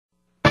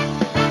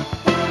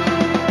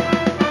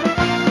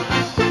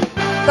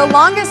The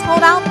longest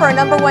holdout for a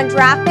 #1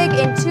 draft pick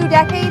in 2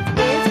 decades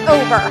is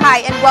over. Hi,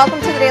 and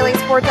welcome to the Daily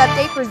Sports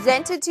Update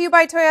presented to you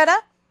by Toyota.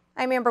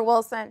 I'm Amber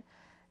Wilson.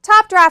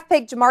 Top draft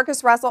pick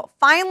Jamarcus Russell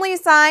finally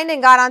signed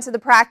and got onto the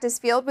practice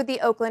field with the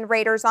Oakland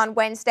Raiders on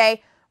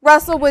Wednesday.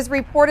 Russell was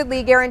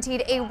reportedly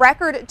guaranteed a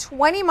record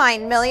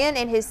 $29 million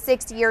in his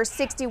 6-year,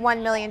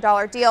 $61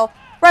 million deal.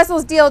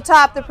 Russell's deal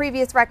topped the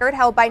previous record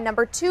held by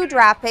 #2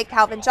 draft pick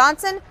Calvin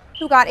Johnson,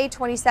 who got a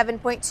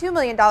 $27.2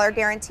 million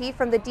guarantee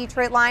from the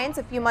Detroit Lions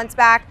a few months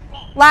back.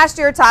 Last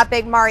year, top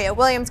pick Mario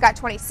Williams got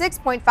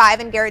 $26.5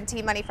 in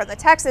guaranteed money from the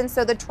Texans,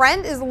 so the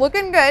trend is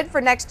looking good for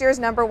next year's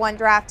 #1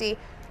 draftee.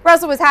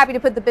 Russell was happy to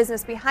put the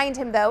business behind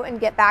him, though, and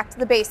get back to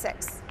the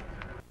basics.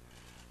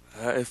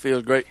 It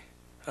feels great.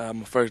 My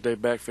first day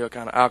back felt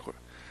kind of awkward.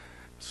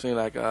 It seemed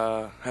like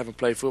I haven't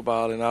played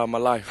football in all my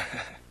life.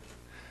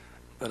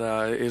 But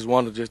it's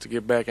wonderful just to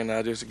get back and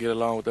just to get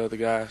along with the other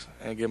guys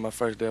and get my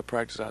first day of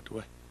practice out the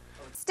way.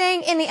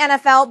 Staying in the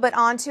NFL, but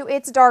onto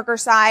its darker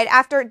side.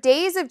 After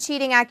days of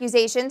cheating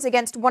accusations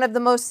against one of the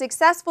most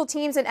successful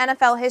teams in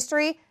NFL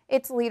history,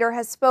 its leader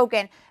has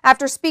spoken.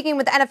 After speaking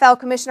with NFL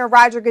Commissioner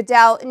Roger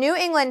Goodell, New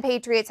England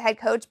Patriots head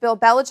coach Bill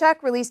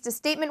Belichick released a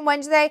statement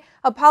Wednesday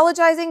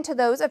apologizing to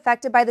those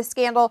affected by the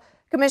scandal.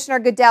 Commissioner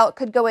Goodell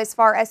could go as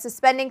far as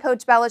suspending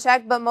Coach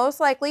Belichick, but most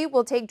likely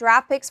will take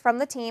draft picks from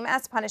the team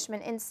as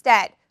punishment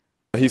instead.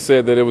 He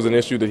said that it was an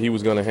issue that he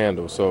was going to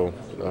handle, so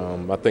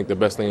I think the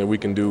best thing that we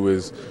can do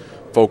is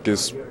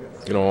focus,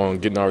 on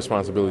getting our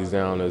responsibilities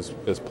down as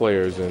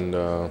players, and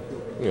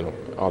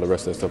all the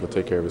rest of that stuff will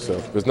take care of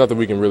itself. There's nothing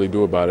we can really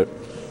do about it.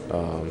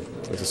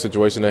 It's a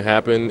situation that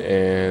happened,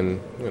 and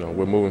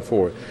we're moving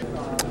forward.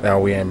 Now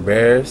we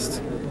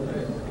embarrassed?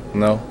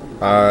 No,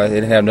 it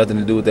didn't have nothing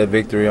to do with that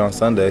victory on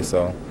Sunday.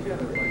 So,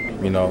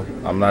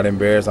 I'm not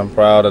embarrassed. I'm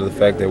proud of the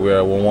fact that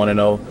we're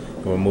 1-0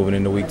 and we're moving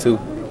into week 2.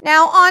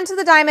 Now on to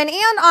the diamond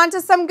and on to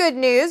some good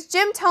news.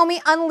 Jim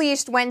Thome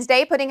unleashed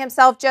Wednesday, putting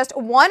himself just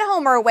 1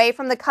 homer away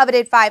from the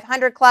coveted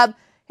 500 club.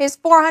 His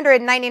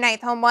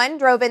 499th home run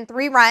drove in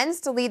 3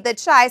 runs to lead the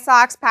Chi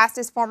Sox past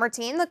his former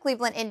team, the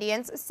Cleveland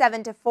Indians,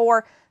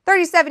 7-4.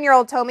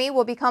 37-year-old Thome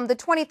will become the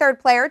 23rd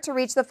player to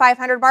reach the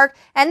 500 mark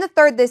and the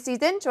 3rd this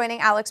season, joining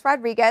Alex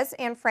Rodriguez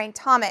and Frank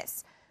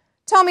Thomas.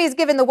 Thome has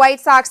given the White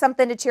Sox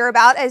something to cheer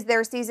about as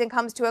their season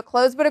comes to a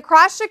close, but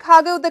across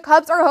Chicago, the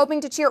Cubs are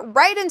hoping to cheer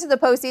right into the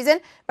postseason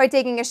by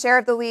taking a share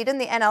of the lead in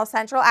the NL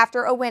Central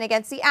after a win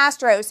against the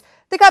Astros.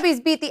 The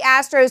Cubbies beat the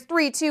Astros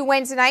 3-2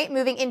 Wednesday night,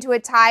 moving into a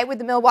tie with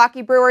the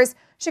Milwaukee Brewers.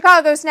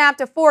 Chicago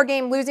snapped a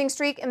 4-game losing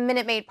streak in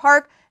Minute Maid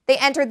Park. They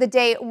entered the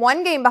day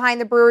 1 game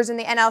behind the Brewers in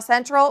the NL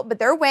Central, but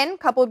their win,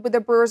 coupled with the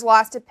Brewers'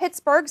 loss to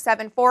Pittsburgh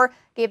 7-4,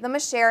 gave them a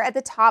share at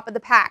the top of the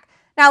pack.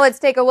 Now let's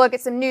take a look at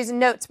some news and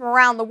notes from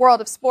around the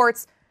world of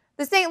sports.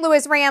 The St.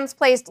 Louis Rams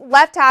placed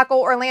left tackle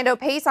Orlando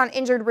Pace on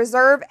injured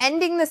reserve,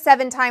 ending the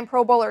 7-time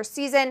Pro Bowler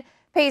season.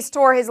 Pace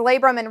tore his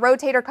labrum and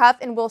rotator cuff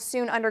and will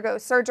soon undergo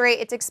surgery.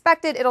 It's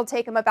expected it'll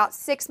take him about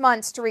 6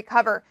 months to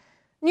recover.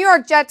 New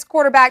York Jets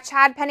quarterback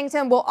Chad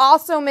Pennington will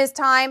also miss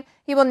time.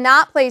 He will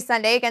not play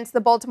Sunday against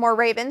the Baltimore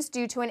Ravens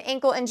due to an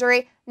ankle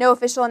injury. No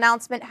official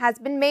announcement has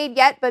been made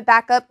yet, but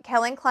backup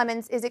Kellen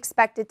Clemens is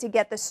expected to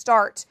get the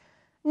start.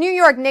 New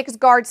York Knicks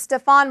guard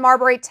Stephon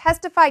Marbury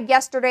testified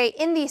yesterday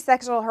in the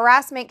sexual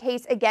harassment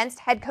case against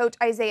head coach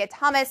Isaiah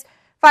Thomas.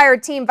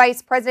 Fired team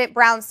vice president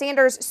Brown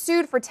Sanders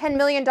sued for $10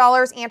 million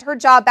and her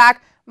job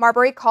back.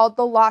 Marbury called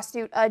the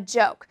lawsuit a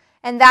joke.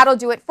 And that'll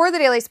do it for the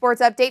Daily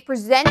Sports Update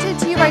presented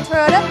to you by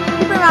Toyota.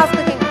 Keep your mouse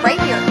clicking right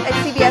here at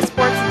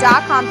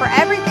CBSSports.com for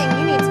everything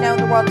you need to know in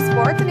the world of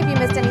sports. And if you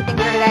missed anything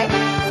here today,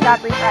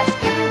 stop, refresh,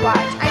 and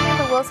rewatch. I'm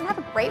Amber Wilson. Have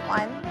a great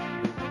one.